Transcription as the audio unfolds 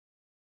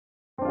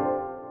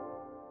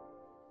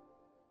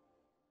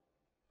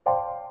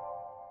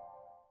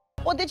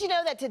Well, did you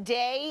know that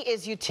today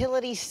is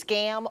Utility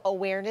Scam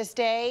Awareness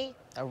Day?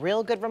 A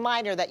real good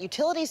reminder that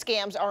utility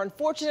scams are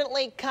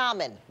unfortunately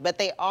common, but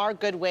they are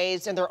good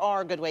ways, and there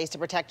are good ways to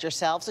protect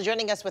yourself. So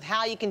joining us with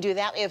how you can do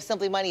that, we have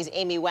Simply Money's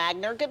Amy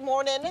Wagner. Good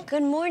morning.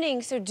 Good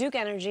morning. So Duke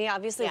Energy,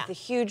 obviously with a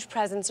huge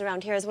presence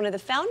around here, is one of the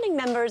founding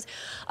members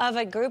of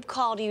a group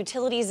called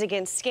Utilities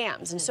Against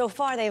Scams. And so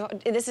far,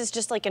 this is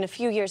just like in a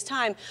few years'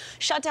 time,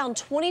 shut down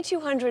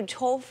 2,200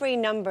 toll-free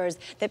numbers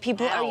that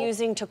people are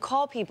using to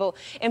call people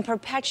and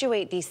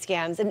perpetuate these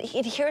scams. And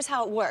here's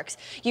how it works.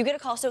 You get a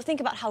call. So think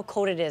about how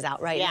cold it is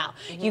out right now.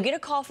 You get a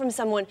call from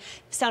someone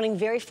sounding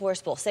very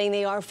forceful, saying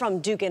they are from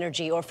Duke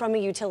Energy or from a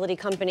utility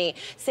company,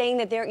 saying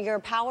that your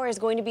power is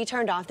going to be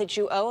turned off, that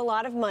you owe a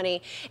lot of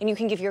money, and you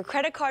can give your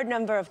credit card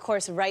number, of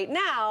course, right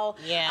now,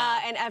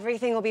 and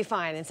everything will be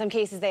fine. In some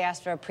cases, they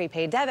ask for a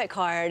prepaid debit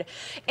card.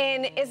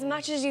 And as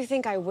much as you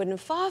think I wouldn't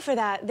fall for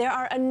that, there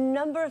are a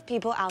number of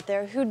people out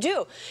there who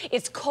do.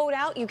 It's cold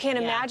out. You can't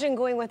imagine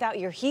going without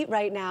your heat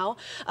right now.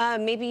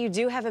 Maybe you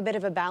do have a bit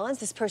of a balance.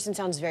 This person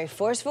sounds very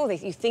forceful.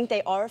 You think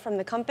they are from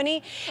the company.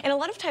 And a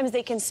lot of times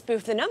they can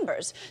spoof the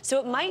numbers. So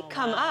it might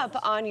come up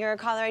on your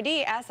caller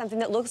ID as something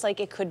that looks like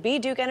it could be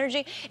Duke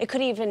Energy. It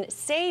could even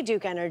say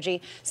Duke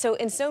Energy. So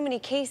in so many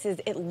cases,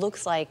 it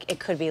looks like it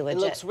could be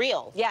legit. It looks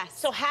real. Yes.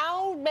 So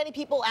how many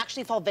people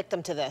actually fall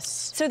victim to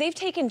this? So they've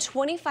taken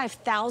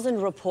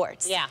 25,000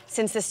 reports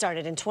since this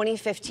started in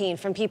 2015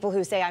 from people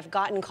who say, I've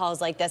gotten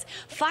calls like this.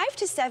 5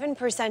 to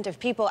 7% of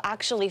people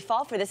actually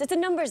fall for this. It's a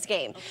numbers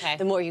game.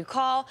 The more you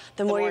call,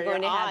 the more you're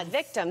going to have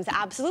victims.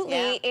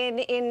 Absolutely.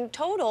 In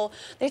total,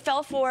 they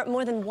fell for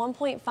more than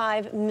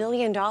 $1.5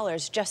 million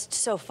just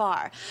so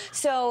far.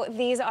 So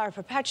these are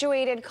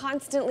perpetuated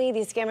constantly.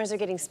 These scammers are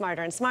getting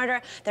smarter and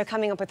smarter. They're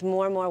coming up with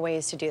more and more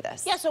ways to do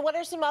this. Yeah, so what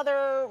are some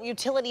other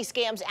utility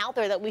scams out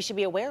there that we should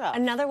be aware of?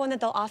 Another one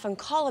that they'll often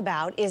call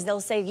about is they'll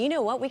say, you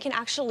know what, we can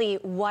actually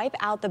wipe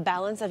out the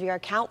balance of your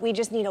account. We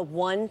just need a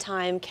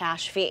one-time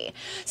cash fee.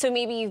 So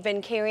maybe you've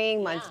been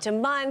carrying month to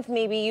month.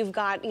 Maybe you've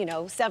got, you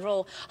know,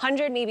 several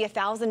hundred, maybe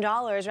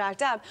 $1,000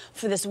 racked up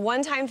for this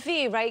one-time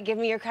fee, right? Give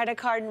me your credit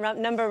card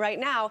number right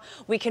now.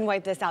 We can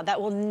wipe this out.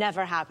 That will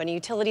never happen. A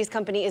utilities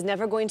company is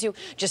never going to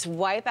just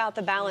wipe out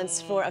the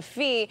balance for a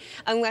fee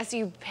unless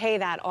you pay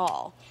that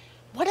all.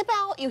 What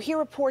about, you hear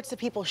reports of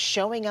people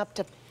showing up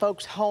to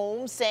folks'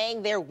 homes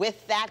saying they're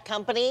with that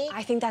company?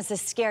 I think that's the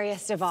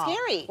scariest of all.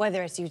 Scary.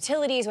 Whether it's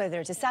utilities, whether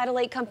it's a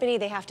satellite company,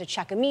 they have to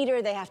check a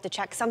meter, they have to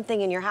check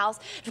something in your house.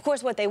 Of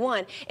course, what they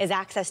want is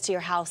access to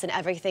your house and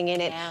everything in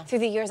it. Through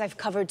the years, I've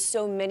covered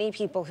so many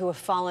people who have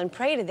fallen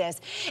prey to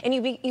this, and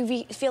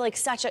you feel like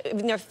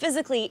they're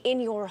physically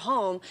in your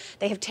home,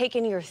 they have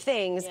taken your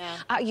things.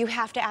 You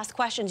have to ask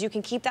questions. You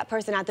can keep that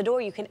person at the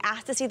door, you can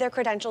ask to see their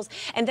credentials,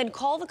 and then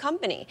call the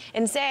company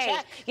and say,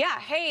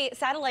 hey,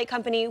 satellite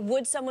company,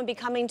 would someone be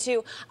coming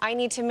to? I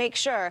need to make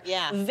sure.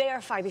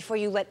 Verify before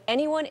you let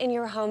anyone in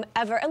your home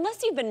ever,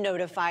 unless you've been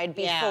notified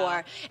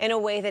before in a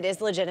way that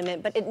is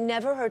legitimate. But it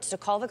never hurts to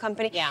call the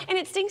company. And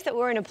it stinks that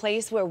we're in a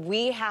place where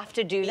we have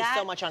to do that.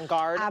 So much on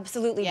guard.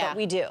 Absolutely, but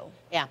we do.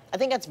 Yeah, I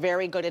think that's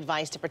very good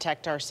advice to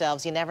protect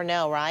ourselves. You never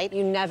know, right?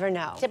 You never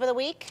know. Tip of the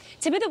week?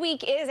 Tip of the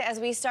week is,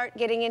 as we start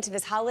getting into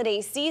this holiday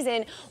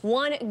season,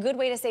 one good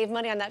way to save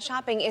money on that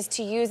shopping is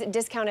to use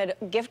discounted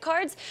gift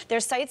cards.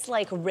 There's sites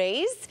like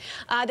Raise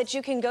that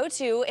you can go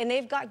to, and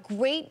they've got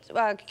great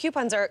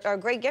coupons or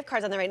great gift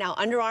cards on there right now.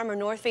 Under Armour,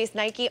 North Face,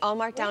 Nike, all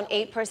marked down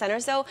 8% or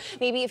so.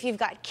 Maybe if you've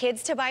got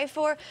kids to buy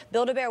for,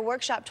 Build-A-Bear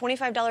Workshop,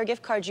 $25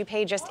 gift cards, you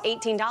pay just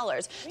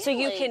 $18. So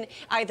you can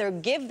either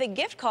give the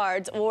gift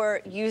cards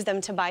or use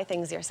them to buy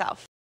things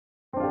yourself.